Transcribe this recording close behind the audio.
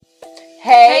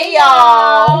Hey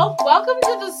y'all! Welcome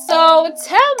to the So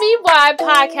Tell Me Why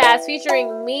podcast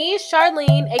featuring me,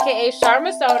 Charlene, aka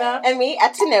Charmasona, and me,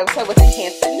 Atenosa, with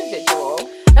Enhanced Individual.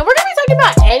 And we're gonna be talking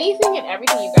about anything and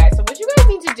everything, you guys. So what you guys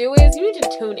need to do is you need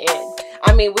to tune in.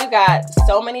 I mean, we've got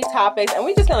so many topics, and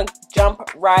we're just gonna jump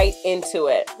right into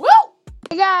it. Woo!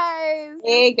 Hey guys!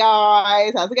 Hey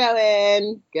guys, how's it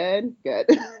going? Good.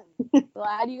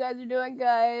 Glad you guys are doing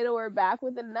good. We're back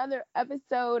with another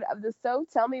episode of the So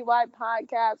Tell Me Why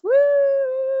podcast.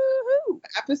 Woo!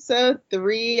 Episode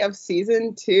 3 of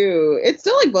season 2. It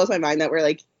still blows my mind that we're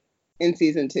in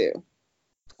season 2.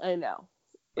 I know.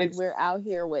 We're out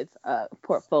here with a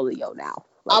portfolio now.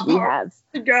 We have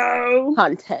to go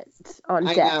content on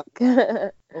deck.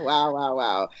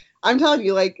 Wow. I'm telling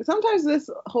you, sometimes this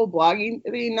whole blogging,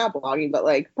 not blogging, but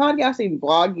podcasting,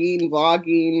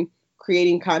 vlogging,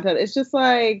 creating content, it's just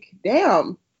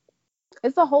damn.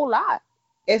 It's a whole lot.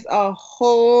 It's a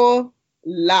whole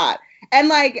lot.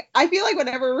 And I feel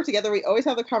whenever we're together, we always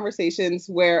have the conversations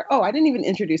where, I didn't even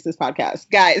introduce this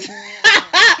podcast. Guys,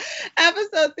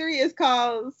 episode 3 is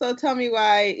called So Tell Me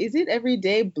Why. Is it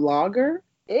Everyday Blogger?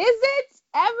 Is it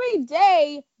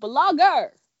Everyday Blogger?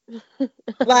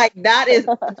 That is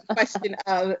the question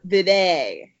of the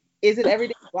day. Is it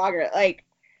Everyday Blogger?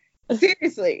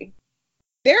 Seriously.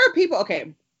 There are people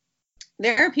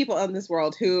in this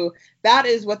world who that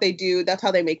is what they do. That's how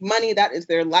they make money. That is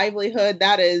their livelihood.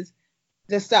 That is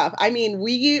the stuff. I mean,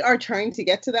 we are trying to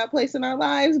get to that place in our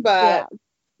lives, but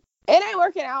it ain't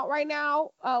working out right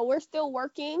now. We're still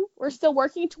working. We're still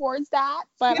working towards that,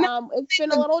 but it's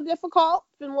been a little difficult.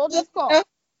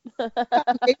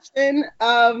 Foundation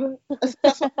of a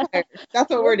successful career.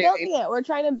 That's what we're doing. We're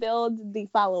trying to build the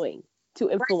following to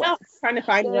influence. Right now, I'm trying to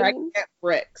find where I can get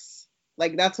bricks.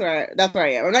 That's where I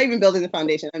am. I'm not even building the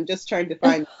foundation. I'm just trying to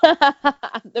find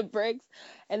the bricks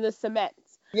and the cement.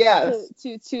 Yes.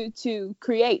 To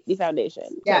create the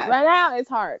foundation. Yeah. Right now it's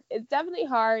hard. It's definitely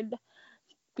hard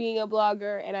being a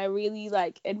blogger, and I really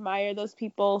admire those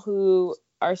people who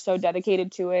are so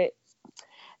dedicated to it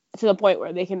to the point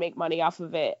where they can make money off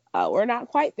of it. We're not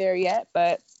quite there yet,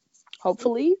 but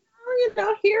hopefully.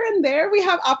 Here and there we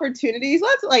have opportunities.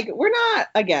 We're not,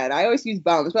 again, I always use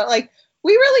bums, but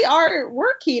we really are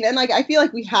working, and I feel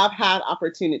we have had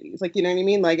opportunities. You know what I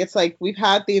mean? It's we've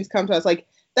had things come to us.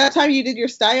 That time you did your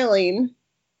styling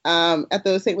at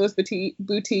those St. Louis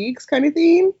boutiques kind of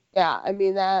thing. Yeah, I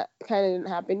mean that kind of didn't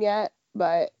happen yet,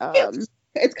 but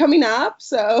it's coming up,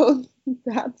 so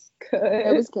that's good.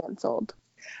 It was canceled.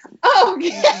 Oh,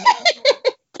 okay.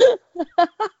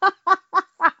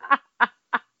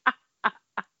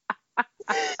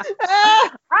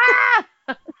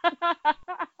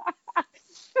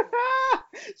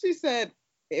 She said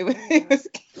it was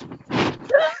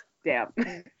damn.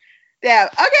 Okay.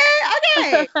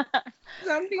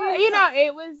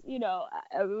 It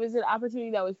was an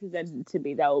opportunity that was presented to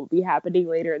me that will be happening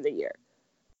later in the year.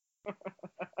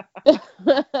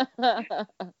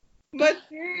 But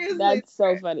seriously, that's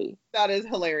so funny. That is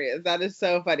hilarious. That is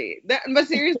so funny. But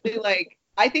seriously,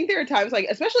 I think there are times,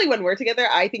 especially when we're together,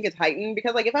 I think it's heightened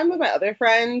because, if I'm with my other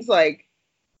friends, I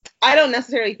don't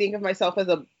necessarily think of myself as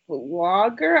a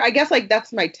blogger. I guess,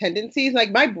 that's my tendencies.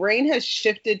 My brain has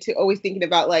shifted to always thinking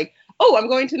about, I'm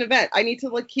going to an event. I need to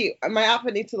look cute. My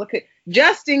outfit needs to look cute.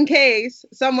 Just in case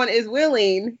someone is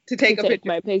willing to take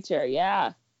my picture.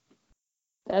 Yeah.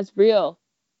 That's real.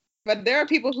 But there are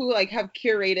people who, have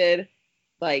curated,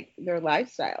 their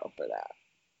lifestyle for that.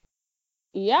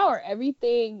 Yeah, or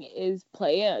everything is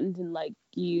planned and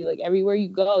everywhere you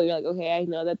go, you're okay, I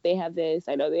know that they have this.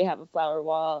 I know they have a flower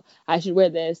wall. I should wear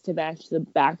this to match the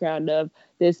background of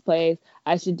this place.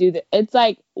 I should do that. It's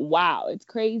wow, it's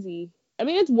crazy. I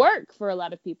mean, it's work for a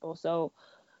lot of people, so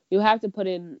you have to put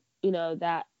in,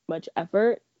 that much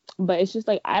effort. But it's just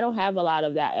I don't have a lot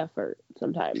of that effort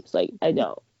sometimes. I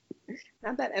don't.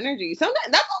 Not that energy. Sometimes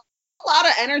that's a lot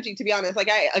of energy, to be honest.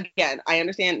 I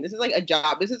understand this is a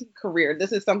job. This is a career.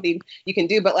 This is something you can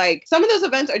do. But some of those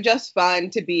events are just fun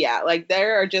to be at. They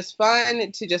are just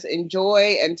fun to just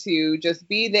enjoy and to just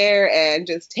be there and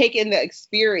just take in the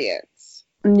experience.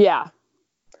 Yeah.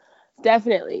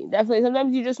 Definitely.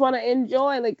 Sometimes you just want to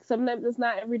enjoy. Sometimes it's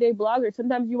not everyday blogger.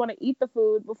 Sometimes you want to eat the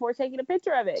food before taking a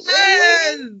picture of it.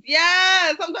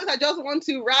 Yes. Sometimes I just want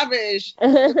to ravish.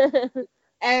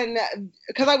 And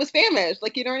because I was famished,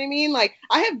 you know what I mean? I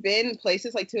have been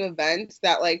places to events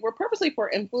that were purposely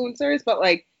for influencers, but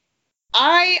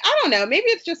I don't know, maybe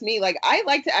it's just me. I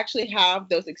like to actually have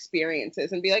those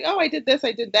experiences and be I did this,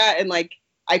 I did that, and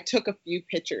I took a few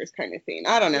pictures kind of thing.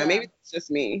 I don't know, maybe it's just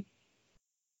me.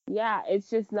 Yeah, it's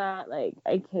just not I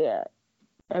can't.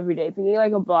 every day, thinking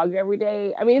like a blogger every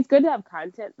day. I mean, it's good to have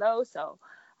content though, so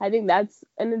I think that's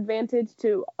an advantage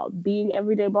to being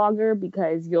everyday blogger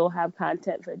because you'll have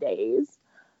content for days.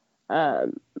 But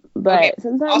Okay.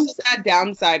 sometimes Also that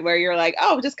downside where you're like,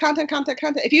 oh, just content.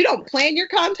 If you don't plan your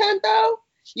content though,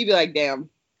 you'd be like, damn,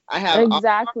 I have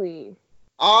exactly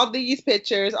all these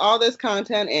pictures, all this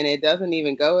content, and it doesn't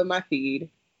even go in my feed.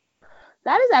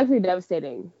 that is actually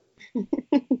devastating.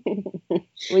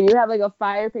 When you have like a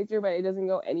fire picture but it doesn't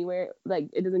go anywhere, like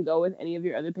it doesn't go with any of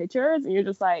your other pictures, and you're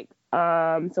just like,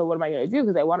 so what am I gonna do?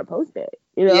 Because I want to post it,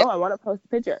 Yeah. I want to post the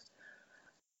picture.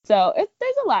 So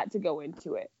there's a lot to go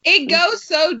into it. It goes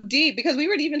so deep because we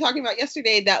were even talking about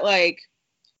yesterday that like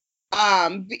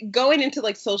going into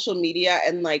like social media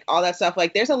and like all that stuff,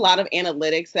 like there's a lot of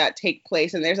analytics that take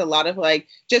place, and there's a lot of like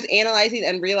just analyzing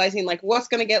and realizing like what's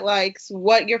going to get likes,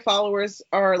 what your followers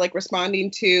are like responding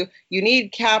to. You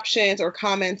need captions or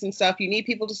comments and stuff, you need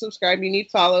people to subscribe, you need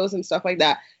follows and stuff like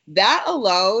that. That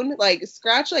alone, like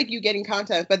scratch like you getting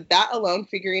content, but that alone,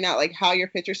 figuring out like how your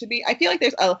picture should be, I feel like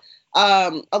there's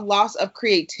a loss of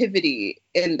creativity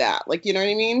in that, like, you know what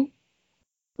I mean?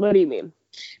 What do you mean?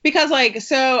 Because like,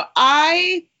 so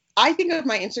I think of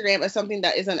my Instagram as something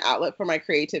that is an outlet for my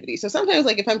creativity. So sometimes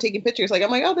like if I'm taking pictures, like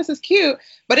I'm like, oh, this is cute,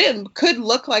 but it could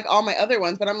look like all my other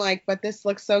ones, but I'm like, but this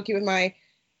looks so cute with my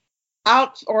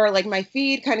out or like my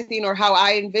feed kind of thing, or how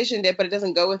I envisioned it, but it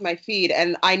doesn't go with my feed.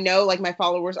 And I know like my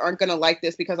followers aren't going to like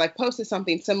this because I posted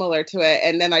something similar to it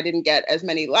and then I didn't get as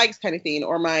many likes kind of thing,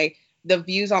 or the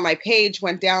views on my page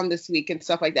went down this week and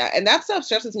stuff like that. And that stuff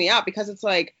stresses me out because it's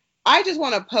like, I just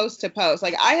want to post.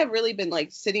 Like I have really been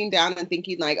like sitting down and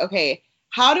thinking like, okay,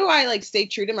 how do I like stay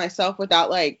true to myself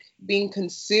without like being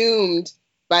consumed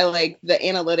by like the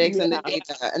analytics and the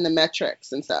data and the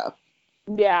metrics and stuff?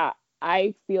 Yeah,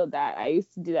 I feel that. I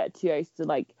used to do that too. I used to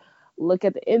like look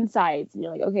at the insights and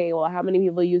you're like, okay, well, how many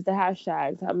people use the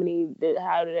hashtags? How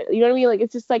did it, you know what I mean? Like,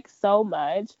 it's just like so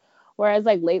much. Whereas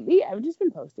like lately I've just been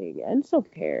posting. I just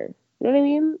don't care. You know what I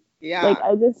mean? Yeah. Like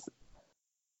I'll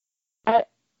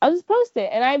just post it.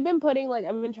 And I've been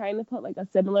trying to put like a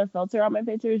similar filter on my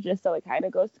pictures just so it kind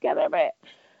of goes together. But,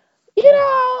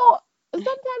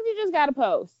 sometimes you just got to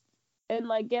post and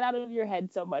like get out of your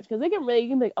head so much. Because you can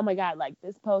be like, oh my God, like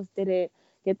this post didn't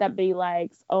get that many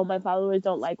likes. Oh, my followers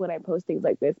don't like when I post things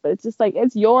like this. But it's just like,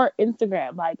 it's your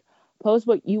Instagram. Like, post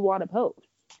what you want to post.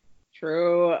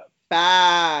 True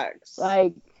facts.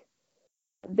 Like,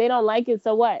 if they don't like it,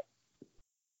 so what?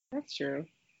 That's true.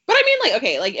 But I mean, like,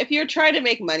 okay, like if you're trying to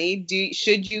make money,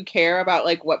 should you care about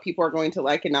like what people are going to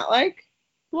like and not like?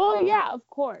 Well, yeah, of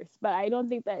course, but I don't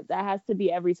think that has to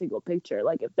be every single picture.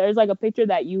 Like, if there's like a picture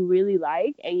that you really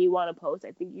like and you want to post,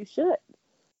 I think you should.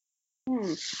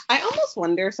 I almost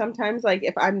wonder sometimes, like,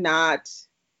 if I'm not.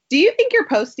 Do you think you're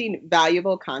posting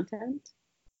valuable content?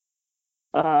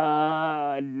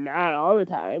 Not all the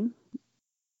time.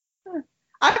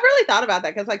 I've really thought about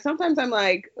that because, like, sometimes I'm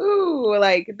like, ooh,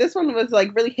 like, this one was,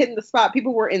 like, really hitting the spot.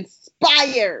 People were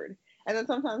inspired. And then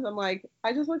sometimes I'm like,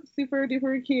 I just look super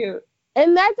duper cute.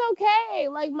 And that's okay.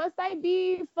 Like, must I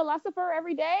be philosopher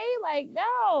every day? Like,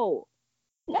 no.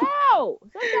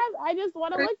 Sometimes I just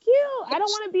want to look cute. I don't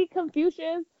want to be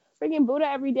Confucius, freaking Buddha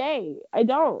every day. I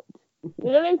don't.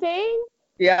 You know what I'm saying?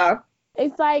 Yeah.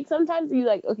 It's like sometimes you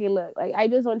like, okay, look, like I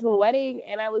just went to a wedding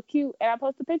and I look cute and I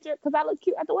post a picture because I look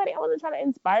cute at the wedding. I wasn't trying to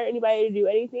inspire anybody to do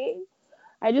anything.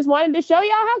 I just wanted to show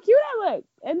y'all how cute I look.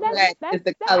 And that's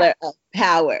the color of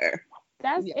power.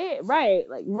 That's it, right?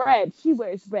 Like red. She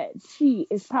wears red. She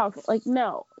is powerful. Like,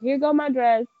 no, here go my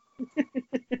dress.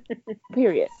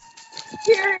 Period.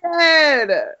 There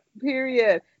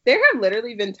have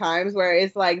literally been times where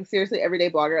it's like seriously everyday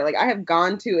blogger. Like I have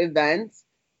gone to events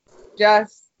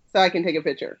just so I can take a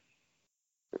picture.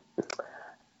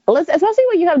 Especially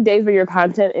when you have days where your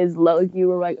content is low, you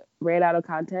were like ran out of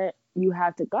content, you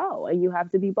have to go and you have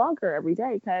to be blogger every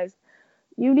day because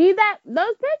you need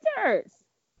those pictures.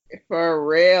 For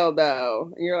real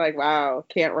though. You're like, wow,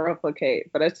 can't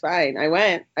replicate, but it's fine. I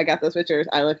went, I got those pictures,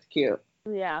 I looked cute.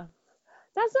 Yeah.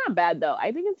 That's not bad though.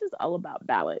 I think it's just all about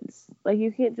balance. Like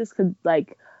you can't just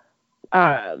like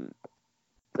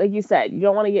you said, you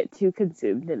don't want to get too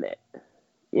consumed in it.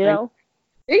 You know?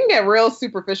 It can get real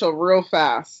superficial real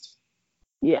fast.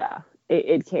 Yeah,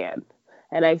 it can.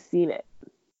 And I've seen it.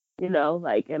 You know,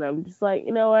 like, and I'm just like,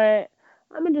 you know what?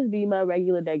 I'm going to just be my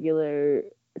regular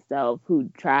self who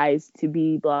tries to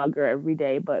be blogger every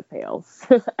day but fails.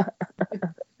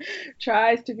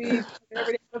 Tries to be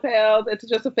every day but fails. It's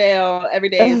just a fail. Every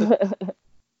day is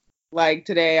like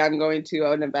today I'm going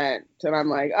to an event and I'm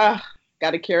like,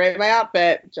 got to curate my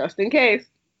outfit just in case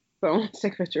someone wants to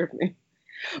take a picture of me.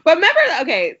 But remember,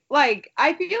 okay, like,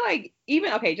 I feel like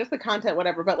even, okay, just the content,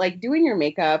 whatever, but like doing your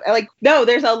makeup, like, no,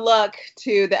 there's a look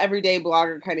to the everyday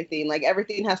blogger kind of thing. Like,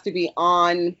 everything has to be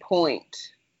on point.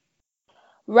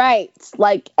 Right.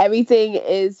 Like everything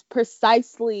is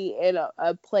precisely in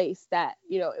a place that,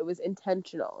 it was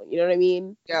intentional. You know what I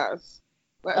mean? Yes.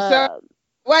 So,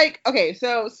 like, okay,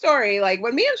 so story, like,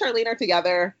 when me and Charlene are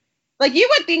together, like, you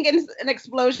would think it's an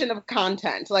explosion of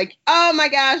content. Like, oh my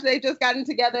gosh, they've just gotten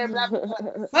together. Blah, blah,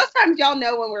 blah. Most times y'all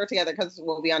know when we're together because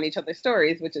we'll be on each other's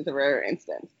stories, which is a rare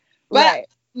instance. But right.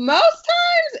 Most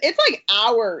times it's like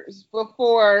hours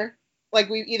before, like,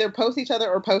 we either post each other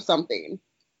or post something.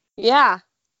 Yeah.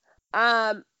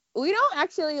 We don't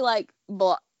actually like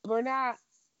we're not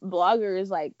bloggers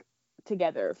like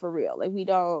together for real. Like we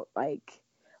don't like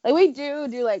we do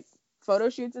like photo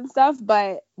shoots and stuff,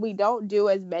 but we don't do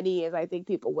as many as I think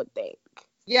people would think.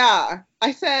 Yeah.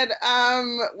 I said,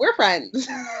 we're friends.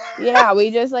 Yeah, we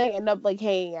just like end up like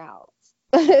hanging out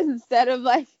instead of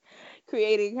like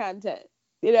creating content.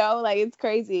 Like it's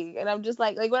crazy. And I'm just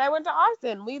like when I went to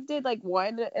Austin, we did like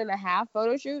 1.5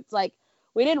 photo shoots. Like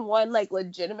we did one like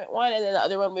legitimate one, and then the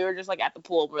other one we were just like at the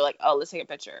pool. We were like, oh, let's take a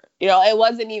picture. It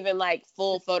wasn't even like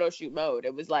full photo shoot mode.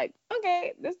 It was like,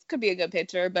 okay, this could be a good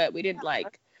picture, but we didn't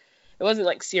like, it wasn't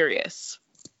like serious.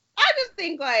 I just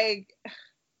think like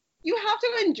you have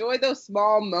to enjoy those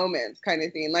small moments kind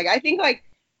of thing. Like I think like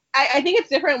I think it's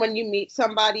different when you meet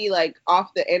somebody like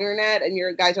off the internet and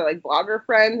your guys are like blogger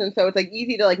friends, and so it's like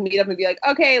easy to like meet up and be like,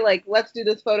 okay, like let's do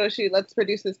this photo shoot, let's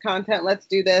produce this content, let's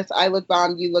do this. I look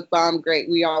bomb, you look bomb, great,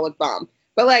 we all look bomb.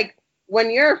 But like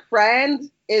when your friend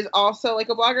is also like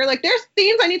a blogger, like there's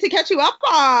themes I need to catch you up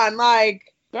on. Like,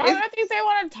 girl, I think they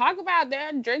want to talk about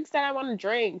their drinks that I want to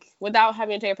drink without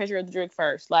having to take a picture of the drink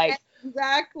first. Like.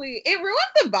 Exactly. It ruins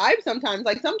the vibe sometimes.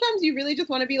 Like sometimes you really just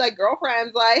want to be like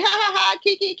girlfriends, like ha ha ha,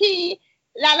 kiki,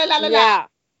 la la la la la.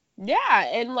 Yeah,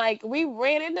 and like we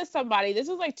ran into somebody. This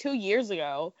was like 2 years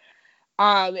ago.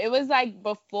 It was like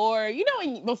before,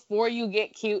 before you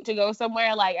get cute to go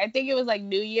somewhere. Like I think it was like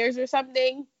New Year's or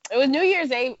something. It was New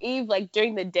Year's Eve, like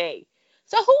during the day.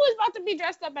 So who was about to be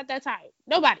dressed up at that time?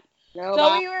 Nobody.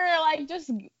 So we were like just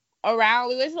around.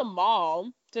 We went to the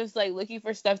mall, just like looking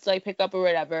for stuff to like pick up or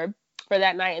whatever for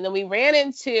that night. And then we ran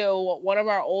into one of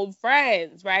our old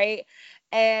friends, right?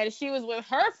 And she was with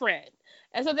her friend.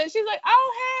 And so then she's like,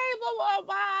 oh, hey, blah, blah,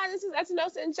 blah. This is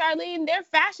Etanosa and Charlene. They're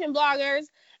fashion bloggers.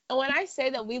 And when I say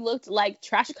that we looked like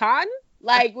Trash Con,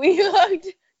 like we looked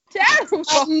terrible.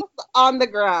 On the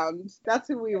ground. That's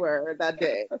who we were that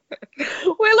day. We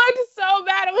looked so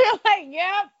bad. And we were like,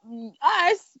 yep,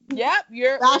 us. Yep,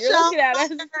 you're looking at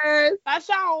us.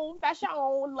 Fashion.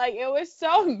 Like, it was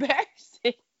so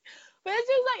embarrassing. But it's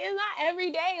just like, it's not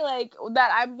every day like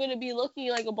that I'm going to be looking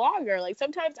like a blogger. Like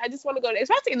sometimes I just want to go to,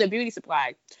 especially in the beauty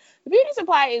supply. The beauty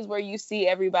supply is where you see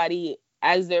everybody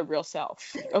as their real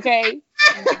self. Okay?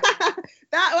 Why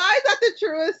is that the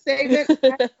truest statement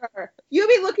ever? You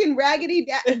be looking raggedy.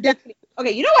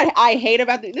 Okay, you know what I hate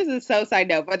about this is so side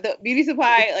note, but the beauty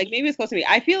supply, like maybe it's supposed to be.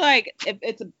 I feel like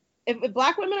if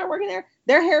black women are working there,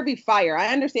 their hair be fire. I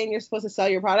understand you're supposed to sell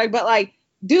your product, but like,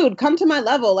 dude, come to my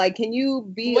level. Like, can you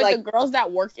be with like the girls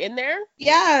that work in there?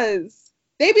 Yes.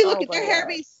 They be looking, their hair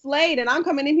be slayed, and I'm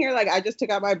coming in here like I just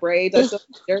took out my braids. I still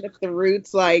stared at the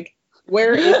roots. Like,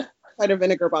 where is a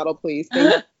vinegar bottle, please?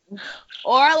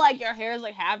 Or like your hair is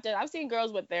like half done. I've seen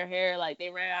girls with their hair like they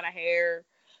ran out of hair,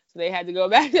 so they had to go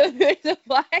back to the beauty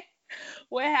supply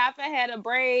with half a head of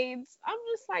braids. I'm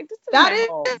just like, this is my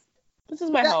home. This is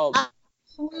my home.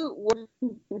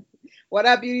 What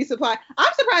up, beauty supply?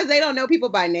 I'm surprised they don't know people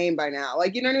by name by now.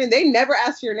 Like, you know what I mean? They never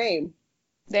ask your name.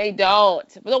 They don't.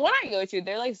 But the one I go to,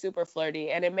 they're like super flirty,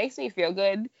 and it makes me feel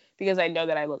good because I know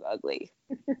that I look ugly.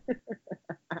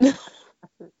 Like,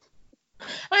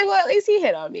 well, at least he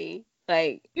hit on me.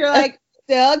 Like, you're like,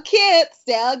 still cute,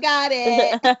 still got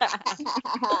it.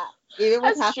 Even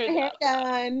with half your hair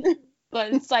done.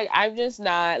 But it's like, I'm just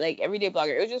not like everyday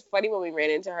blogger. It was just funny when we ran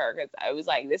into her because I was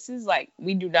like, this is like,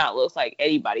 we do not look like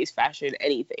anybody's fashion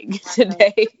anything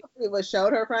today. It was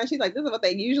showed her friend. She's like, this is what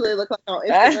they usually look like on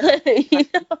Instagram.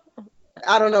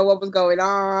 I don't know what was going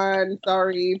on.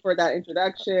 Sorry for that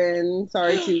introduction.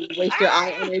 Sorry to waste your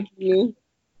eye energy.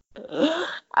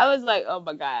 I was like, oh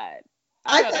my God.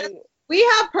 I said, we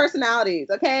have personalities,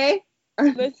 okay?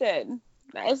 Listen,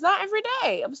 it's not every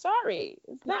day. I'm sorry.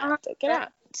 It's not. Take it out.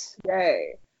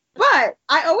 Yay. But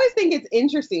I always think it's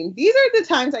interesting. These are the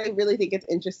times I really think it's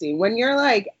interesting when you're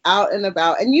like out and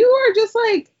about and you are just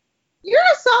like, you're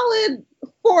a solid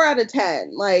 4 out of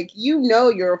 10. Like, you know,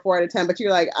 you're a 4 out of 10, but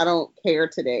you're like, I don't care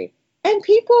today. And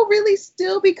people really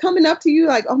still be coming up to you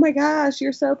like, oh my gosh,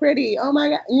 you're so pretty. Oh my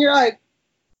God. And you're like,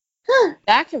 huh,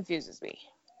 That confuses me.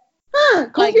 huh.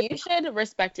 Like, you should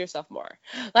respect yourself more.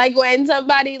 Like, when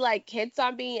somebody, like, hits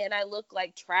on me and I look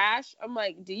like trash, I'm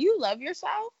like, do you love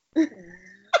yourself?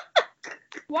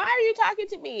 Why are you talking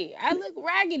to me? I look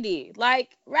raggedy.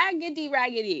 Like,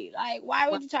 raggedy. Like, why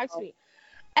would you talk to me?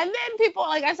 And then people,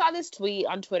 like, I saw this tweet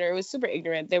on Twitter. It was super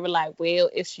ignorant. They were like, well,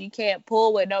 if she can't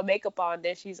pull with no makeup on,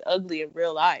 then she's ugly in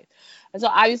real life. And so,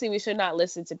 obviously, we should not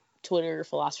listen to Twitter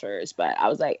philosophers. But I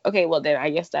was like, okay, well, then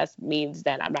I guess that means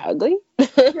that I'm not ugly.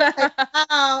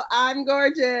 Oh, I'm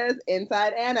gorgeous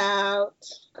inside and out.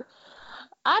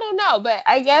 I don't know. But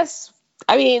I guess,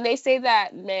 I mean, they say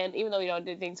that men, even though we don't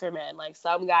do things for men, like,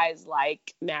 some guys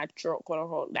like natural, quote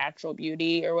unquote, natural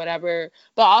beauty or whatever.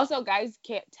 But also, guys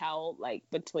can't tell, like,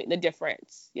 between the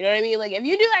difference. You know what I mean? Like, if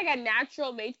you do, like, a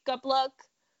natural makeup look,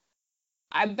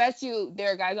 I bet you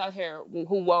there are guys out here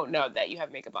who won't know that you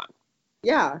have makeup on.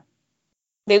 Yeah.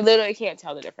 They literally can't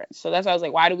tell the difference. So that's why I was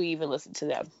like, why do we even listen to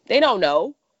them? They don't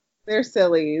know. They're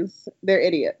sillies. They're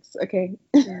idiots. Okay.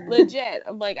 Legit.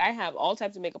 I'm like, I have all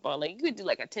types of makeup on. Like, you could do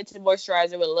like a tinted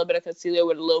moisturizer with a little bit of concealer,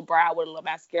 with a little brow, with a little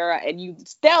mascara, and you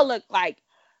still look like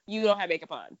you don't have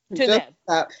makeup on to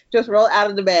them. Just roll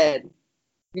out of the bed.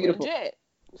 Beautiful. Legit.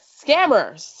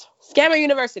 Scammers. Scammer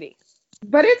University.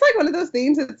 But it's like one of those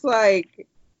things. It's like,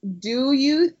 do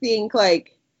you think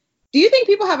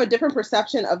people have a different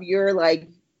perception of your like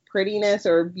prettiness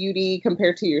or beauty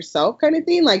compared to yourself kind of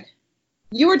thing? Like,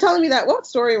 you were telling me that, what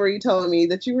story were you telling me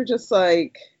that you were just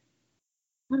like,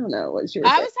 I don't know, what you were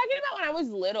saying? I was talking about when I was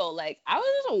little. Like, I was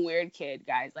just a weird kid,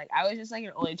 guys. Like, I was just like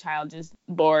an only child, just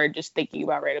bored, just thinking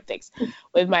about random things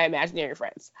with my imaginary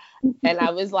friends. And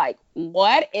I was like,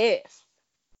 what if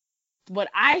what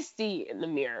I see in the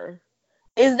mirror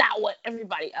is not what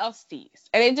everybody else sees?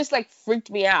 And it just like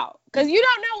freaked me out. Because you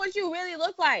don't know what you really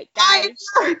look like, guys.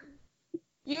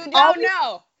 You don't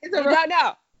know. You don't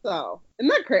know. So, isn't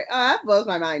that crazy? That blows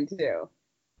my mind too.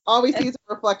 All we see is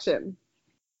a reflection.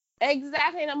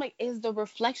 Exactly. And I'm like, is the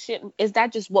reflection, is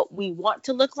that just what we want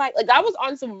to look like? Like, I was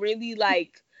on some really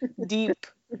like deep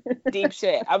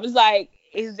shit. I was like,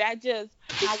 is that just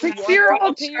how we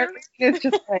want to appear? It's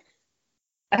just like,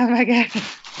 oh my God.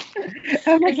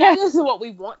 Oh my is God. that just what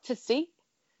we want to see?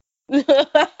 Because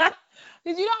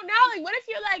you don't know. Like, what if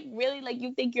you're like really like,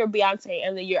 you think you're Beyonce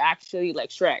and then you're actually like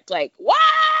Shrek? Like, what?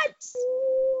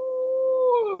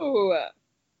 Ooh.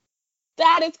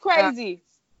 That is crazy.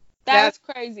 That's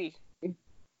crazy.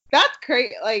 That's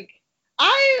crazy. Like,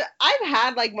 I've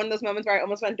had like one of those moments where I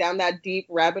almost went down that deep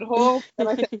rabbit hole, and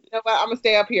I said, you know what, I'm gonna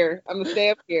stay up here.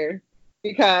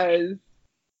 Because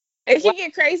it can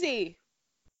get crazy.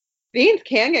 Things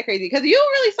can get crazy because you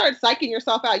really start psyching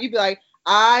yourself out. You'd be like,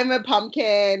 I'm a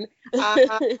pumpkin. I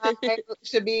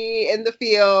should be in the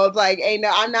field. Like, hey,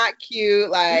 no, I'm not cute.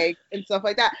 Like, and stuff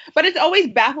like that. But it's always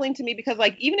baffling to me because,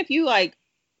 like, even if you like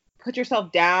put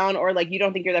yourself down or like you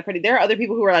don't think you're that pretty, there are other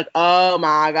people who are like, oh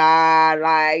my God,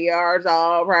 like, you're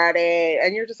so pretty,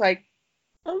 and you're just like,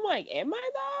 I'm like, am I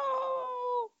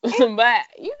though? But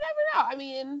you never know. I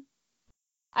mean,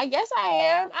 I guess I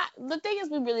am. The thing is,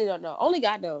 we really don't know. Only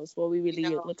God knows what we really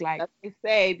look like. That's what they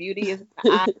say. Beauty is the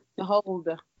eye of the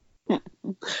beholder.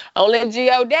 Only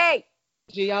G-O-D.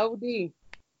 G-O-D.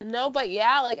 No, but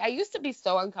yeah, like, I used to be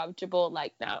so uncomfortable,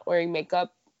 like, not wearing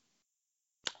makeup,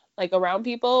 like, around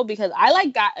people, because I,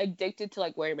 like, got addicted to,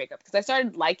 like, wearing makeup, because I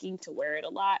started liking to wear it a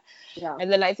lot. Yeah. And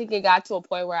then I think it got to a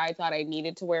point where I thought I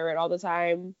needed to wear it all the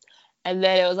time. And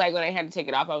then it was, like, when I had to take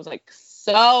it off, I was, like,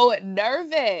 so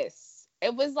nervous.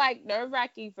 It was, like,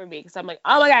 nerve-wracking for me, because I'm like,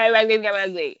 oh, my God, everybody's going to think I'm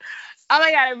ugly. Oh,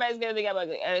 my God, everybody's going to think I'm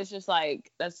ugly. And it's just,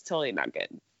 like, that's totally not good.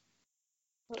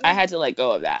 I had to let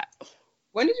go of that.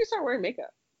 When did you start wearing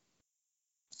makeup?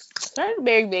 I started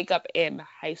wearing makeup in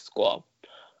high school.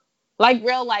 Like,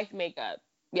 real life makeup.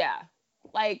 Yeah.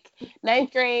 Like,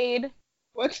 9th grade.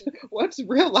 What's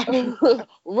real life?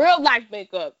 Real life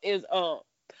makeup is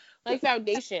like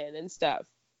foundation and stuff.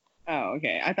 Oh,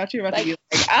 okay. I thought you were about to be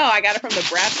like, oh, I got it from the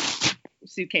Bratz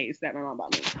suitcase that my mom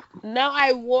bought me. No,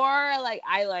 I wore like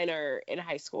eyeliner in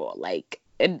high school, like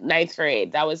in 9th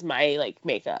grade. That was my like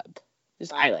makeup,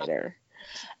 just eyeliner.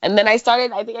 And then I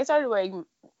started wearing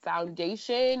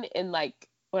foundation in like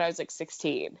when I was like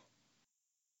 16.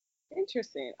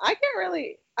 Interesting. I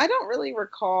don't really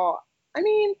recall. I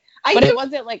mean, but it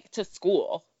wasn't like to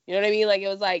school. You know what I mean? Like, it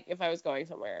was like if I was going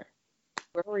somewhere.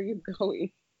 Where were you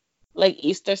going? Like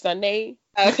Easter Sunday.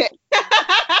 Okay.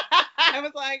 I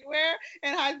was like, where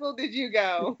in high school did you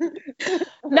go?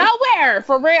 Nowhere,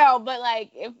 for real. But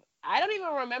like, if I don't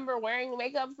even remember wearing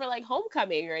makeup for like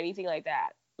homecoming or anything like that.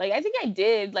 Like, I think I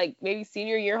did, like, maybe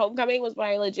senior year homecoming was when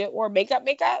I legit wore makeup.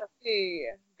 Hey,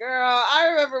 girl, I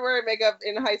remember wearing makeup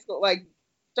in high school, like,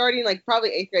 starting, like,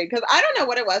 probably 8th grade. Because I don't know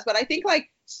what it was, but I think,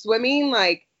 like, swimming,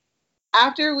 like,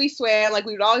 after we swam, like,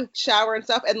 we would all shower and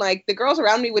stuff, and, like, the girls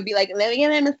around me would be like, let me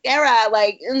get my mascara,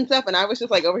 like, and stuff, and I was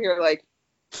just, like, over here, like,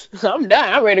 I'm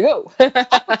done. I'm ready to go. and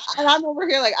I'm over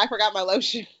here, like, I forgot my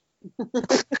lotion.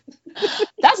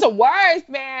 That's the worst,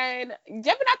 man.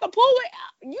 Jumping out the pool with,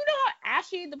 you know how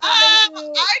ashy the pool makes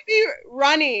you? I'd be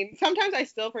running. Sometimes I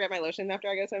still forget my lotion after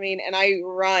I go swimming, and I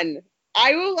run.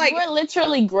 I will, like... You are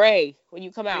literally gray when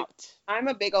you come out. I'm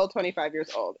a big old 25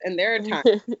 years old, and there are times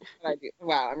that I do...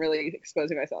 Wow, I'm really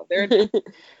exposing myself. There are times I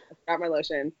forgot my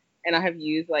lotion, and I have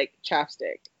used, like,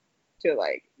 chapstick to,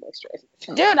 like,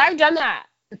 moisturize. Dude, I've done that.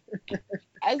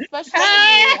 Especially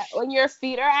when your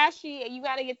feet are ashy and you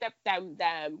gotta get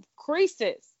them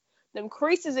creases. Them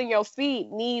creases in your feet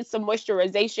need some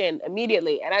moisturization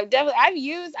immediately. And I've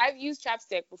used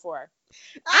chapstick before.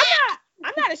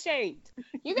 I'm not ashamed.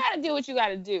 You gotta do what you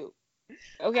gotta do.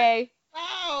 Okay?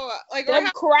 Wow. Like, them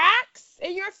cracks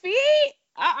in your feet?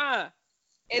 And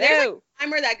there's like a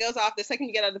timer that goes off the second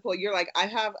you get out of the pool. You're like, I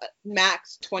have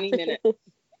max 20 minutes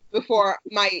before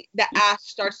the ash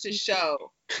starts to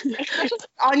show.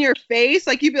 On your face,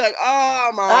 like, you'd be like,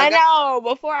 oh my I know,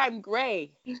 before I'm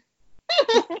gray.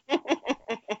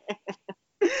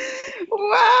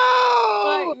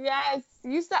 Wow. But yes,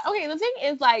 you said, okay, the thing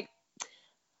is, like,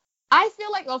 I feel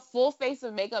like a full face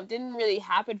of makeup didn't really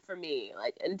happen for me,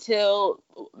 like, until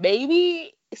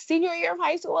maybe senior year of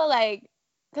high school, like,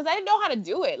 because I didn't know how to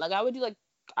do it. Like, I would do, like,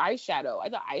 eyeshadow. I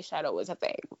thought eyeshadow was a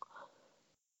thing.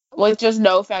 With just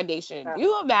no foundation. Yeah.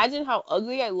 You imagine how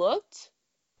ugly I looked?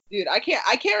 Dude, I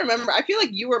can't remember. I feel like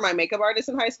you were my makeup artist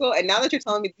in high school, and now that you're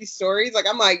telling me these stories, like,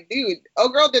 I'm like, dude,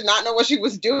 girl did not know what she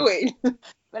was doing.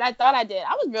 But I thought I did.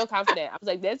 I was real confident. I was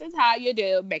like, this is how you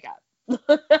do makeup. Did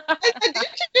you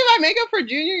do my makeup for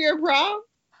junior year prom?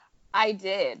 I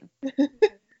did. I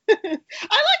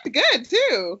looked good,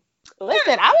 too.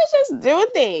 Listen, I was just doing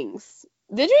things.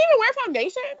 Did you even wear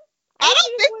foundation? I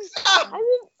don't think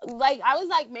so. I was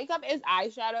like, makeup is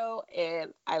eyeshadow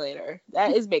and eyeliner.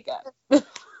 That is makeup.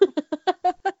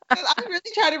 I really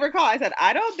tried to recall. I said,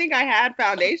 I don't think I had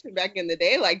foundation back in the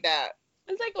day like that.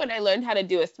 It's like when I learned how to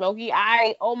do a smoky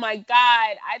eye. Oh my God.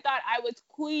 I thought I was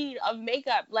queen of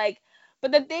makeup. Like,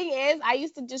 but the thing is, I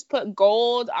used to just put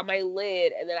gold on my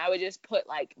lid, and then I would just put,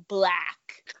 like,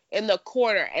 black in the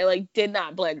corner and, like, did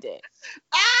not blend it.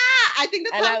 I think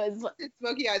that's how I was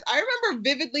smoky eyes. I remember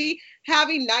vividly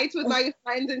having nights with my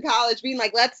friends in college being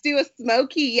like, let's do a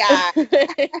smoky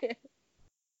eye.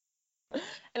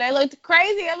 And I looked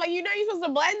crazy. I'm like, you know you're supposed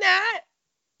to blend that.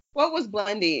 What was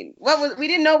blending? We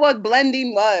didn't know what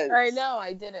blending was. I know,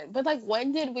 I didn't. But, like,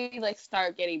 when did we, like,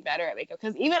 start getting better at makeup?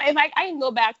 Because even if I can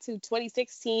go back to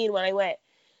 2016 when I went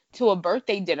to a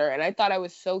birthday dinner and I thought I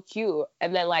was so cute.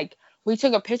 And then, like, we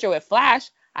took a picture with Flash.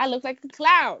 I looked like a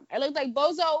clown. I looked like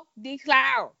Bozo the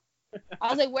Clown. I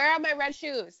was like, where are my red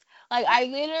shoes? Like, I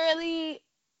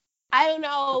don't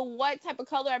know what type of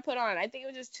color I put on. I think it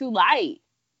was just too light.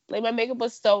 Like, my makeup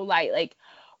was so light, like,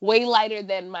 way lighter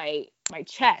than my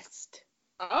chest.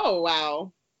 Oh,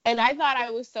 wow. And I thought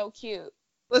I was so cute.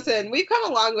 Listen, we've come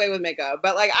a long way with makeup,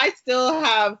 but, like, I still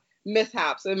have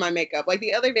mishaps in my makeup. Like,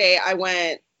 the other day, I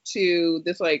went to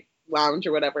this, like, lounge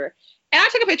or whatever, and I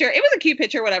took a picture. It was a cute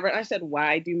picture, whatever. And I said,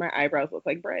 why do my eyebrows look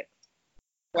like bricks?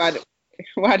 Why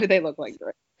do they look like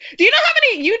bricks? Do you know how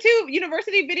many YouTube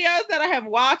university videos that I have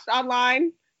watched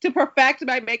online to perfect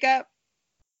my makeup?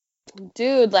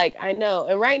 Dude, like, I know.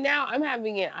 And right now, I'm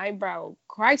having an eyebrow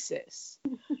crisis.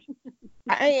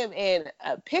 I am in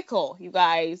a pickle, you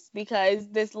guys, because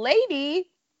this lady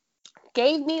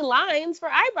gave me lines for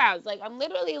eyebrows. Like, I'm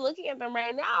literally looking at them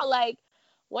right now. Like,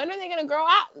 when are they going to grow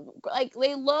out? Like,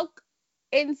 they look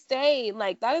insane.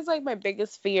 Like, that is, like, my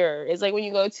biggest fear is, like, when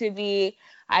you go to the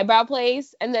eyebrow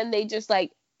place and then they just,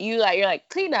 like, you're like,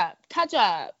 clean up, touch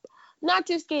up, not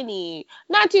too skinny,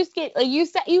 not too skinny. Like, you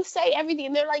say everything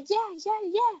and they're like, yeah.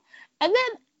 And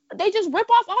then they just rip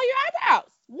off all your eyebrows.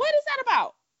 What is that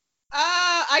about?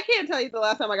 I can't tell you the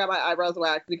last time I got my eyebrows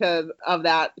waxed because of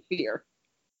that fear.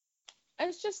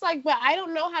 It's just like, but I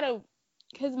don't know how to,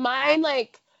 because mine,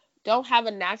 like, don't have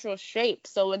a natural shape.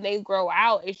 So when they grow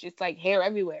out, it's just, like, hair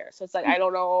everywhere. So it's like, I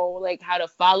don't know, like, how to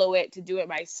follow it to do it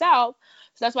myself.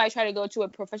 So that's why I try to go to a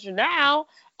professional.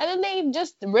 And then they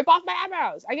just rip off my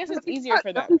eyebrows. I guess it's easier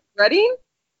for them. Threading?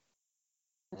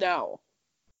 No.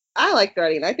 I like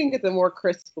threading. I think it's a more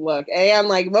crisp look. And,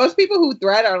 like, most people who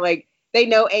thread are, like, They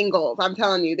know angles. I'm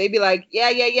telling you. They'd be like,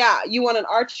 yeah. You want an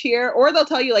arch here? Or they'll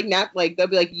tell you like they'll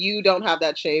be like, you don't have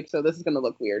that shape, so this is gonna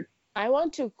look weird. I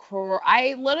want to cry.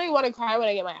 I literally want to cry when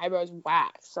I get my eyebrows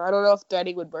waxed. So I don't know if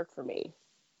threading would work for me.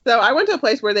 So I went to a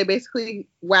place where they basically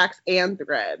wax and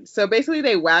thread. So basically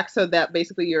they wax so that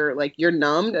basically you're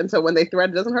numbed, and so when they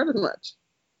thread, it doesn't hurt as much.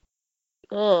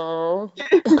 Oh.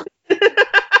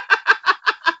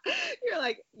 You're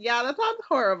like, yeah, that sounds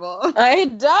horrible.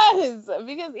 It does,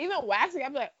 because even waxing,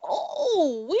 I'm like,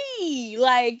 oh,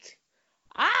 like,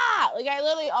 like I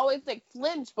literally always like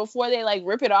flinch before they like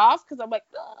rip it off, because I'm like,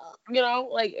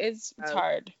 like it's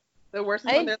hard. The worst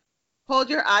is when they hold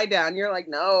your eye down. You're like,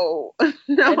 no. I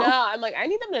know. I'm like, I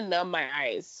need them to numb my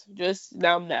eyes, just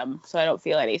numb them so I don't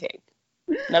feel anything.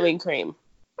 Numbing cream.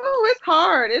 Oh, it's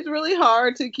hard. It's really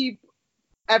hard to keep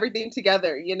everything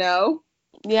together, you know?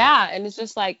 Yeah, and it's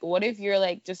just like, what if you're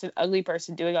like just an ugly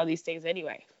person doing all these things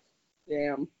anyway?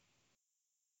 Damn.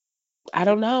 I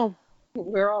don't know.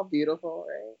 We're all beautiful,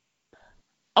 right?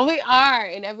 Oh, we are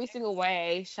in every single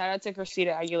way. Shout out to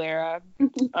Christina Aguilera.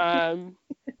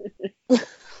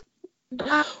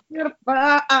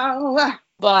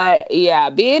 But yeah,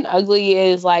 being ugly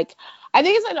is like, I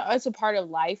think it's a part of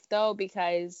life though,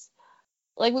 because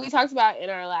like we talked about in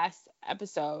our last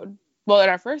episode, in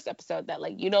our first episode, that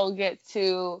like you don't get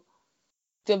to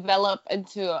develop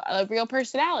into a real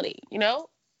personality,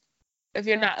 if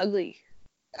you're not ugly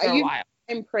for a while.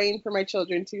 I'm praying for my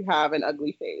children to have an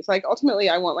ugly face. Like ultimately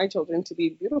I want my children to be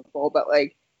beautiful, but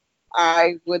like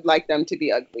I would like them to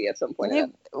be ugly at some point.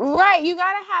 Right, you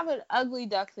gotta have an ugly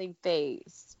duckling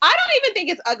face. I don't even think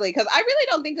it's ugly, because I really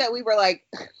don't think that we were like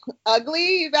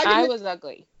ugly. I was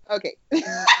ugly. Okay.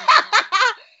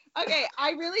 Okay,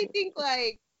 I really think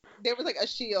like there was like a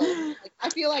shield. Like, I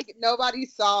feel like nobody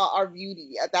saw our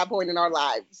beauty at that point in our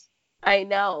lives. I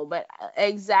know, but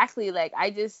exactly, like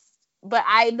but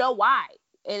I know why.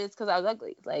 And it's because I was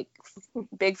ugly. Like,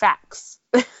 big facts.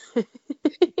 This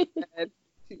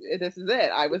is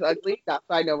it. I was ugly. That's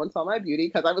why no one saw my beauty,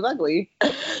 because I was ugly.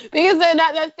 Because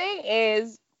the thing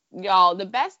is, y'all, the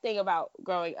best thing about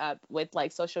growing up with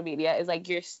like social media is like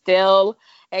you're still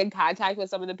in contact with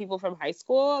some of the people from high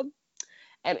school,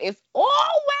 and it's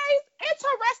always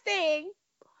interesting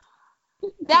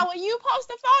that when you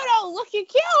post a photo looking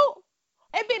cute,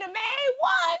 it be the main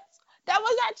ones that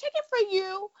was not checking for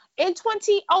you in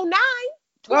 2009,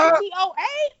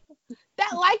 2008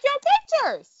 that like your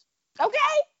pictures. Okay?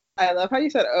 I love how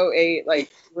you said 08.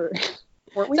 Like,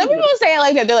 some people say it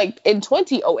like that. They're like, in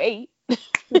 2008.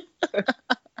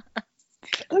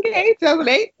 Okay,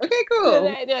 2008. Okay, cool.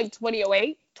 They're like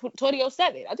 2008,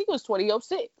 2007. I think it was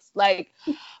 2006. Like,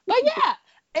 but yeah,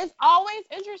 it's always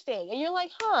interesting. And you're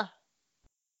like, huh,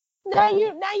 now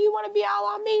you want to be all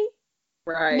on me?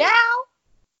 Right. Now?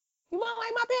 You want to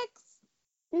like my pics?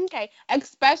 Okay.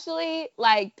 Especially,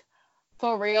 like,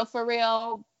 for real,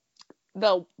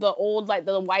 the old, like,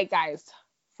 the white guys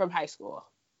from high school.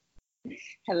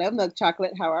 Hello, milk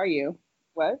chocolate. How are you?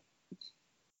 What?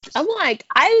 I'm like,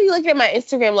 I look at my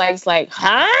Instagram likes like,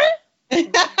 huh? We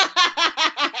have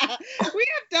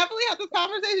definitely had this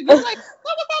conversation. You're like,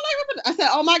 what was that like? I said,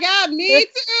 oh my God, me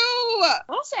too.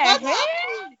 I said,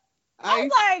 hey. I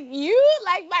was like, you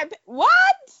like my,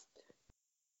 what?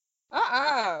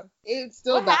 It's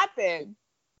still What happened?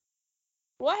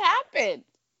 What happened?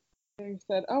 They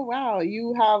said, oh wow,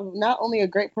 you have not only a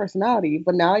great personality,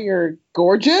 but now you're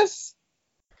gorgeous.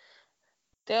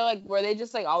 They're like, were they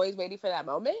just like always waiting for that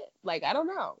moment? Like, I don't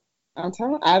know. I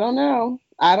don't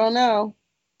know.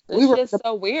 This shit's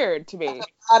so weird to me. At the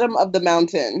bottom of the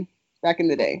mountain back in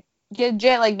the day.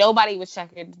 Yeah, like nobody was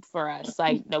checking for us.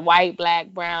 Like the white, black,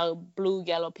 brown, blue,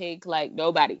 yellow, pink, like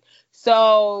nobody.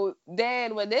 So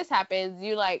then when this happens,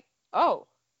 you're like, oh,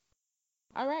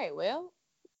 all right, well,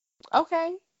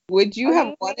 okay. Would you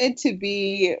have wanted to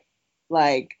be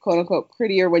like quote unquote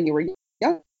prettier when you were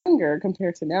younger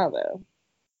compared to now though?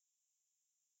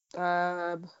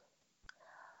 I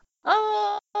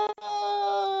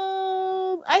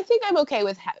think I'm okay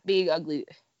with being ugly,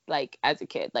 like as a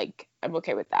kid. Like I'm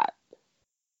okay with that.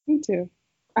 Me too.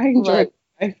 I enjoy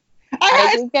it.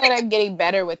 I think that I'm getting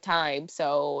better with time,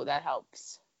 so that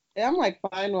helps. Yeah, I'm like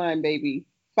fine wine, baby.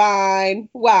 Fine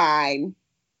wine.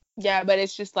 Yeah, but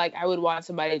it's just like I would want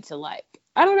somebody to like.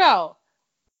 I don't know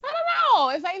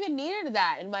if I even needed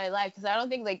that in my life, because I don't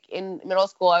think like in middle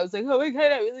school I was like, oh my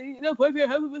God, I really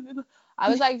I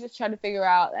was like just trying to figure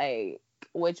out like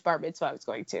which bar mitzvah I was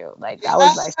going to. Like that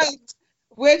was my thing.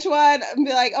 Which one? And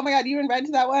be like, oh my God, you invited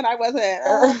to that one? I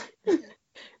wasn't.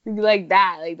 Like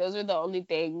that. Like those are the only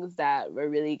things that were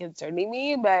really concerning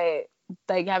me. But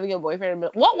like having a boyfriend.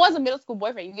 What was a middle school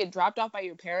boyfriend? You get dropped off by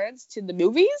your parents to the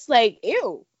movies? Like,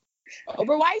 ew.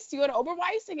 Oberweis? You go to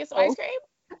Oberweis to get some ice cream?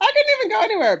 I couldn't even go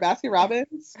anywhere. Baskin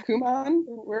Robbins, Kumon,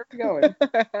 where are we going?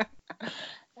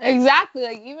 Exactly.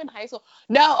 Like, even high school.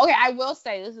 No, okay, I will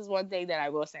say, this is one thing that I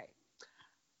will say.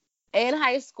 In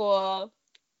high school,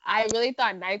 I really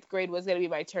thought 9th grade was going to be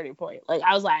my turning point. Like,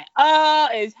 I was like, oh,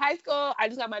 it's high school. I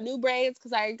just got my new braids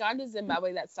because I had gone to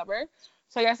Zimbabwe that summer.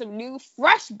 So I got some new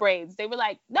fresh braids. They were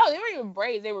like, no, they weren't even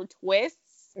braids. They were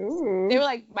twists. Ooh. They were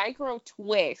like micro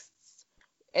twists.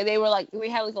 And they were like, we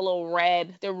had like a little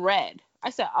red. They're red. I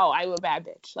said, oh, I'm a bad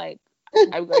bitch. Like,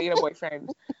 I'm going to get a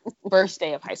boyfriend first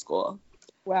day of high school.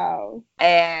 Wow.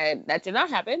 And that did not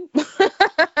happen.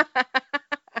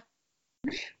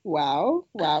 Wow.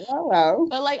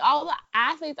 But like all the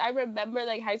athletes, I remember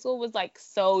like high school was like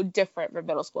so different from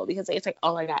middle school because it's like,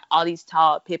 oh my God, all these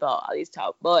tall people, all these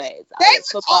tall boys. They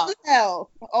were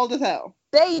old as hell.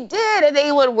 They did. And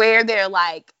they would wear their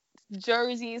like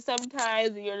jerseys sometimes.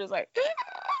 And you're just like,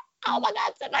 oh my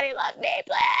God, somebody love me,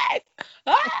 please.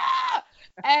 Ah!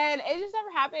 And it just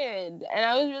never happened. And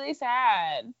I was really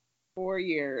sad. 4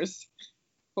 years.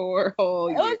 4 whole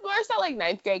years. It was more so like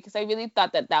 9th grade because I really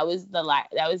thought that was that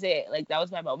was it. Like, that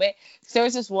was my moment. So there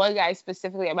was this one guy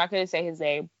specifically, I'm not going to say his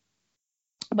name,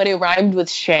 but it rhymed with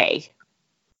Shay.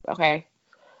 Okay,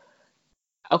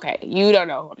 you don't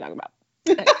know who I'm talking about.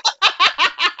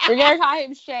 We're going to call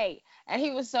him Shay. And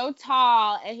he was so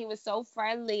tall and he was so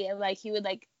friendly and like he would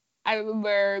like, I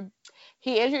remember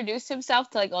he introduced himself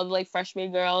to like all the like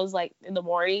freshman girls like in the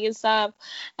morning and stuff,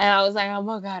 and I was like, oh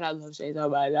my God, I love Shay so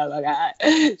much. Oh my God,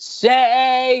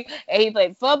 Shay. And he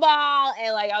played football,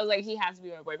 and like I was like, he has to be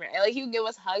my boyfriend. And like he would give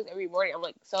us hugs every morning. I'm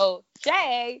like, so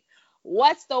Shay,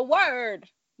 what's the word?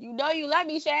 You know you love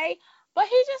me, Shay. But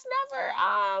he just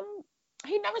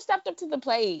never stepped up to the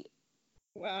plate.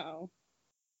 Wow.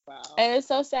 And it's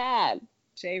so sad.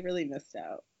 Shay really missed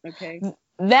out. Okay.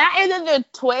 That and then the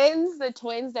twins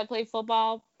that play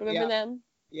football. Remember them?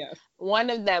 Yes. One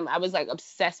of them, I was like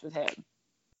obsessed with him,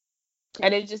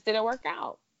 and it just didn't work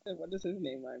out. What does his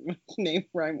name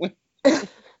rhyme with?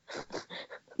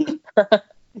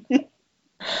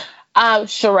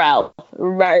 Sherelle,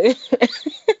 right?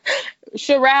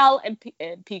 Sherelle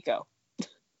and Pico.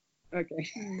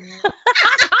 Okay.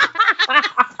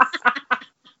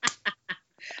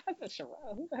 I said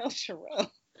Sherelle. Who the hell's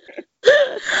Sherelle?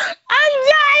 I'm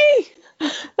dying.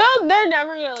 No, they're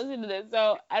never gonna listen to this,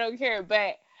 so I don't care.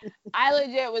 But I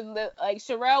legit was like,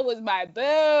 Sherelle was my boo.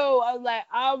 I was like,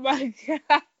 oh my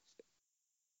God.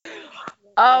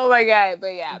 Oh my God.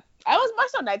 But yeah, I was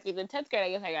much so 9th grade. In 10th grade, I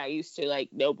guess I got used to like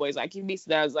no boys liking me. So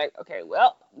then I was like, okay,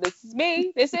 well, this is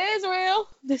me. This is real.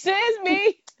 This is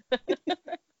me.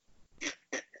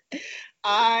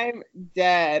 I'm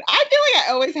dead. I feel like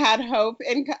I always had hope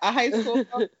in high school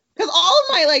because all of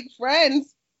my like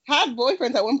friends had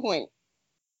boyfriends at one point.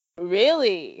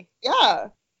 Really? Yeah.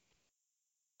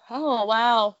 Oh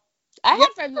wow. I had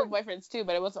friends with boyfriends too,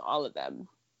 but it wasn't all of them.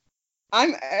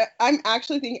 I'm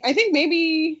actually thinking. I think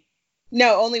maybe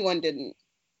no, only one didn't.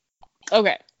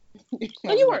 Okay.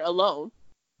 Well, you weren't alone.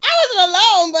 I wasn't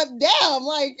alone, but damn,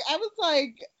 like I was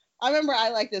like. I remember I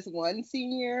like this one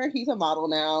senior. He's a model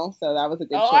now, so that was a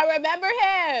good choice. I remember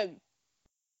him.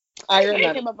 I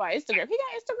remember him up on Instagram. He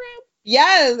got Instagram?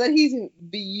 Yes, and he's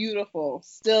beautiful.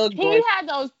 Still gorgeous. He had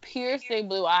those piercing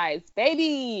blue eyes.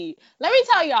 Baby, let me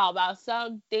tell y'all about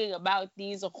something about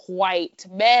these white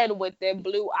men with their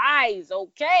blue eyes,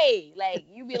 okay? Like,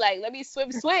 you be like, let me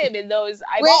swim in those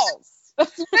eyeballs.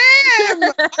 Swim!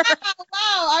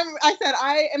 Wow! I said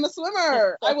I am a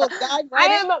swimmer. I will dive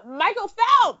right I am Michael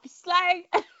Phelps.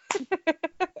 Like,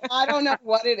 I don't know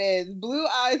what it is. Blue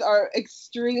eyes are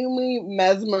extremely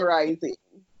mesmerizing.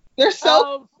 They're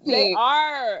so they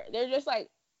are. They're just like,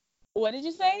 what did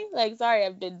you say? Like, sorry,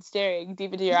 I've been staring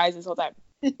deep into your eyes this whole time.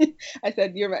 I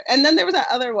said you're right. And then there was that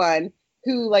other one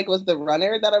who like was the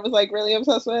runner that I was like really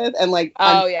obsessed with, and like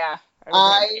yeah,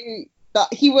 I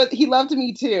thought he loved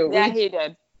me too. Yeah, he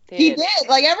did. He did.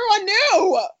 Like everyone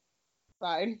knew.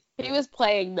 Fine. He was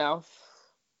playing though.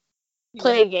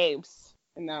 Playing games.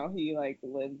 And now he like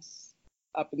lives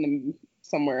up in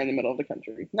somewhere in the middle of the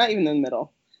country. Not even in the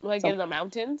middle. Like in the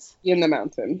mountains? In the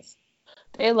mountains.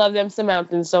 They love them some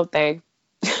mountains, don't they?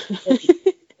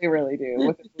 They really do.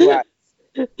 With the blue eyes.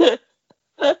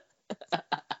 I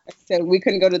said we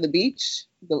couldn't go to the beach.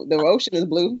 The ocean is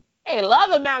blue. They love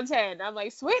a mountain. I'm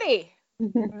like, sweetie,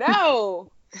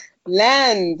 no.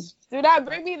 Land. Do not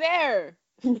bring me there.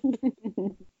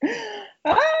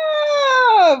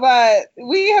 But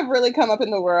we have really come up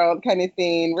in the world kind of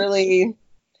thing. Really.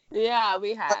 Yeah,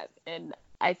 we have. And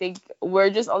I think we're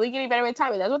just only getting better with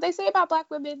time. And that's what they say about Black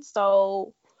women.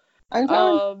 So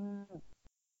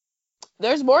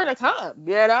there's more to come,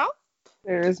 you know?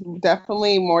 There's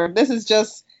definitely more. This is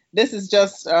just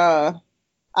I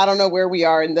don't know where we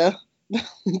are in the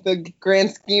the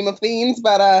grand scheme of things,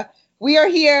 but we are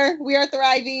here. We are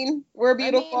thriving. We're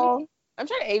beautiful. I'm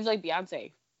trying to age like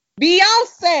Beyonce.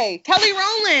 Kelly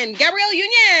Rowland, Gabrielle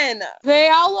Union. They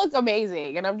all look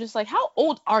amazing, and I'm just like, how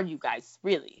old are you guys,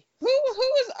 really? Who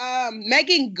is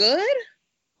Megan Good?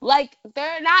 Like,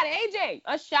 they're not aging.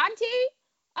 Ashanti?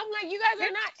 I'm like, you guys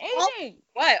are not aging.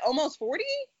 What, almost 40?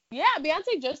 Yeah,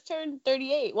 Beyonce just turned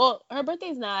 38. Well, her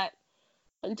birthday's not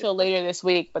until later this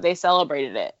week, but they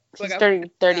celebrated it. She's turning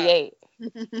 38.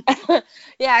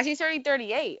 Yeah, she's turning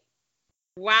 38.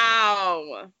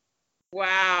 Wow.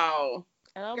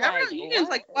 And I'm Gabrielle Union's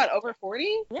like, what, over 40?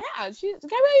 Yeah, Gabrielle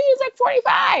Union's like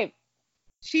 45.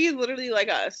 She's literally like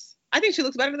us. I think she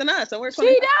looks better than us, and we're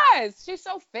 25. She does. She's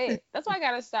so fit. That's why I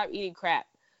gotta stop eating crap.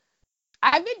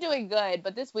 I've been doing good,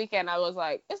 but this weekend I was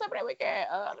like, it's not my weekend.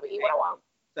 Let me eat what I want.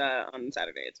 On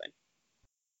Saturday, it's fine.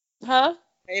 Huh?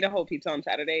 I ate a whole pizza on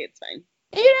Saturday. It's fine.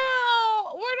 You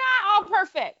know, we're not all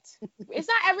perfect. It's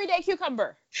not everyday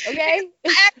cucumber, okay?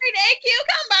 Everyday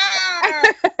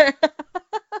cucumber.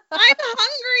 I'm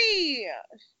hungry.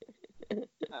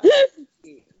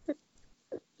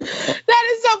 That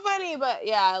is so funny, but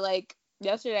yeah, like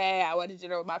yesterday I went to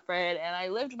dinner with my friend and I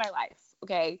lived my life.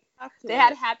 Okay, they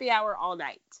had happy hour all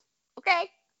night.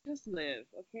 Okay, just live.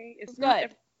 Okay, it's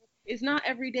good. It's not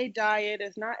everyday diet.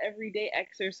 It's not everyday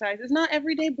exercise. It's not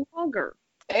everyday blogger.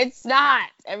 It's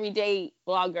not everyday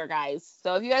blogger, guys.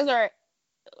 So if you guys are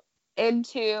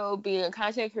into being a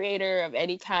content creator of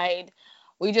any kind,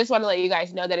 we just want to let you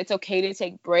guys know that it's okay to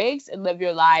take breaks and live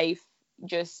your life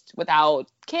just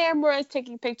without cameras,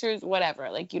 taking pictures,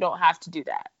 whatever. Like, you don't have to do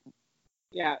that.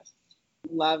 Yes.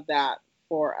 Love that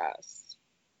for us.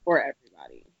 For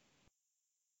everybody.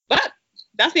 But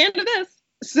that's the end of this.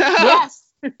 So yes.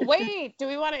 Wait, do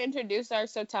we want to introduce our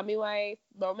So Tell Me Why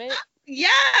moment?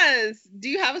 Yes. Do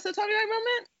you have a So Tell Me Why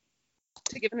moment?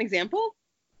 To give an example?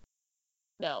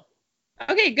 No.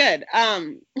 Okay, good.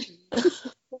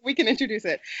 We can introduce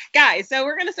it. Guys, so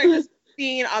we're going to start this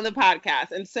scene on the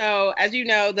podcast. And so, as you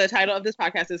know, the title of this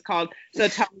podcast is called So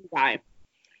Tell Me Why.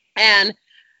 And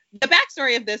the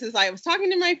backstory of this is I was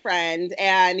talking to my friend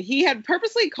and he had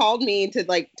purposely called me to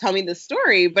like tell me this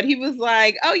story, but he was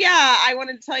like, oh yeah, I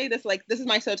wanted to tell you this, like, this is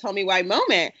my So Tell Me Why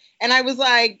moment. And I was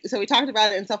like, so we talked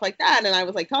about it and stuff like that. And I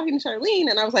was like talking to Charlene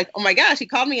and I was like, oh my gosh, he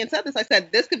called me and said this. I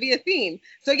said, this could be a theme.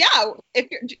 So yeah, I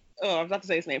was about to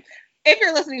say his name. If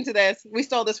you're listening to this, we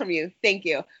stole this from you. Thank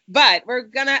you. But we're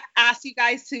going to ask you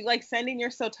guys to like send in your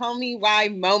So Tell Me Why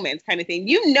moments kind of thing.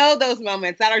 You know those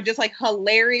moments that are just like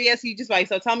hilarious. You just like,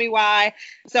 so tell me why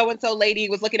so-and-so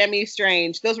lady was looking at me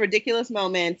strange. Those ridiculous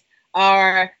moments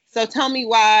are so tell me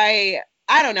why,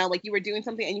 I don't know, like you were doing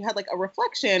something and you had like a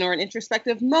reflection or an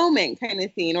introspective moment kind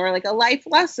of thing or like a life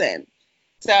lesson.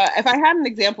 So if I had an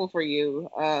example for you,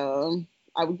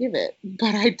 I would give it,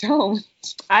 but I don't.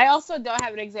 I also don't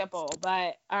have an example,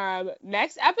 but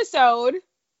next episode,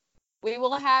 we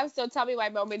will have So Tell Me Why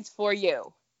moments for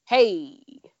you. Hey.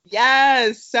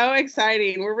 Yes, so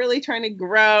exciting. We're really trying to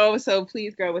grow, so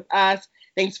please grow with us.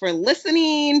 Thanks for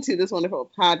listening to this wonderful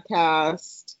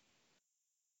podcast.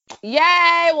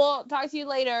 Yay, we'll talk to you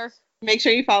later. Make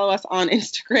sure you follow us on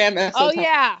Instagram.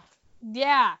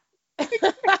 Yeah. Make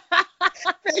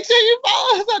sure you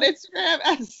follow us on Instagram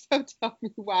at So Tell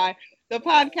Me Why the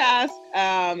podcast,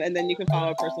 and then you can follow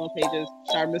our personal pages,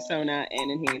 Charmasona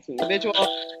and Enhancing Individual,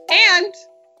 and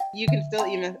you can still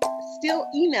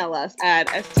email us at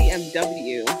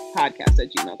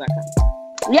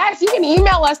stmwpodcast@gmail.com. Yes, you can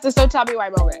email us the So Tell Me Why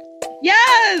moment.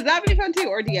 Yes, that'd be fun too,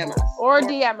 or DM us. Or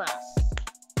DM us.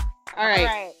 All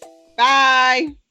right. Bye.